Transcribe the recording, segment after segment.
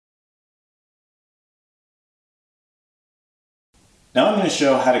Now I'm going to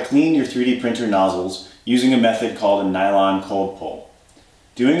show how to clean your 3D printer nozzles using a method called a nylon cold pull.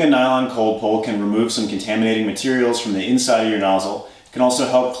 Doing a nylon cold pull can remove some contaminating materials from the inside of your nozzle. It can also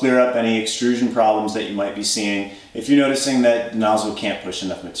help clear up any extrusion problems that you might be seeing if you're noticing that the nozzle can't push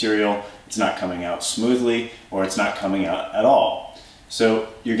enough material, it's not coming out smoothly, or it's not coming out at all. So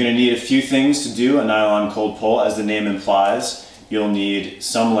you're going to need a few things to do a nylon cold pull. As the name implies, you'll need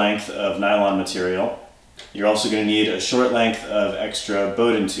some length of nylon material. You're also going to need a short length of extra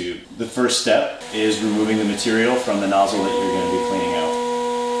Bowden tube. The first step is removing the material from the nozzle that you're going to be cleaning out.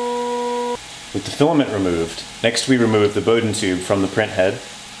 With the filament removed, next we remove the Bowden tube from the print head.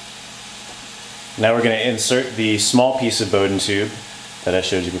 Now we're going to insert the small piece of Bowden tube that I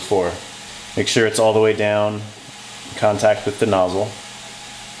showed you before. Make sure it's all the way down in contact with the nozzle.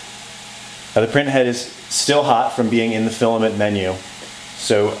 Now the print head is still hot from being in the filament menu,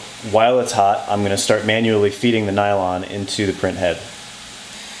 so while it's hot, I'm going to start manually feeding the nylon into the print head.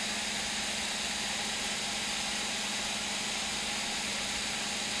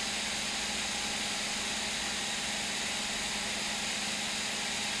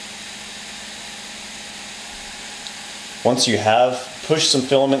 Once you have pushed some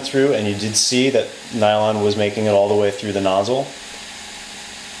filament through and you did see that nylon was making it all the way through the nozzle,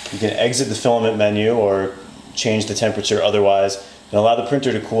 you can exit the filament menu or change the temperature otherwise and allow the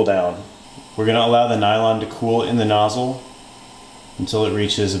printer to cool down. We're going to allow the nylon to cool in the nozzle until it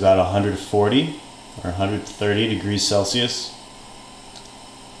reaches about 140 or 130 degrees Celsius.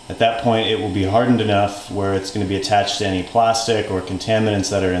 At that point it will be hardened enough where it's going to be attached to any plastic or contaminants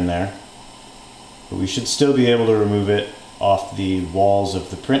that are in there. But we should still be able to remove it off the walls of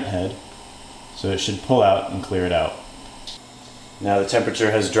the print head, so it should pull out and clear it out. Now the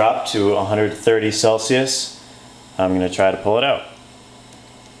temperature has dropped to 130 Celsius. I'm going to try to pull it out.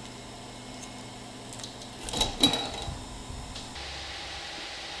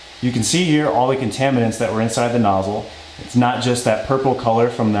 You can see here all the contaminants that were inside the nozzle. It's not just that purple color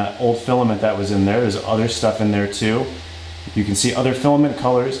from that old filament that was in there. There's other stuff in there too. You can see other filament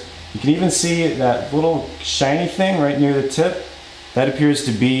colors. You can even see that little shiny thing right near the tip. That appears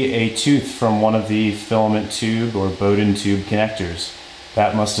to be a tooth from one of the filament tube or Bowden tube connectors.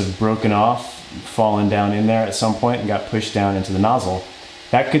 That must have broken off, fallen down in there at some point and got pushed down into the nozzle.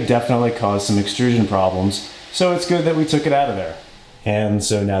 That could definitely cause some extrusion problems, so it's good that we took it out of there. And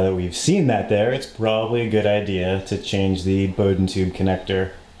so now that we've seen that there, it's probably a good idea to change the Bowden tube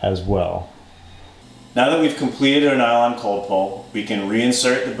connector as well. Now that we've completed our nylon cold pull, we can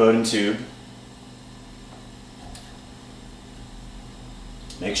reinsert the Bowden tube.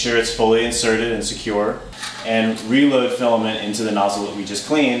 Make sure it's fully inserted and secure, and reload filament into the nozzle that we just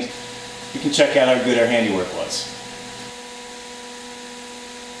cleaned. We can check out how good our handiwork was.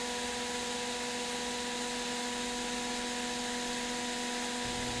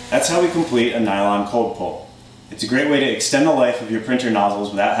 That's how we complete a nylon cold pull. It's a great way to extend the life of your printer nozzles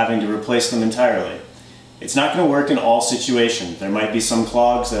without having to replace them entirely. It's not going to work in all situations. There might be some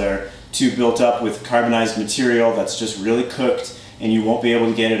clogs that are too built up with carbonized material that's just really cooked and you won't be able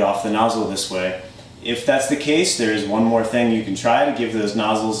to get it off the nozzle this way. If that's the case, there is one more thing you can try to give those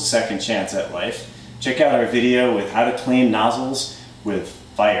nozzles a second chance at life. Check out our video with how to clean nozzles with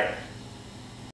fire.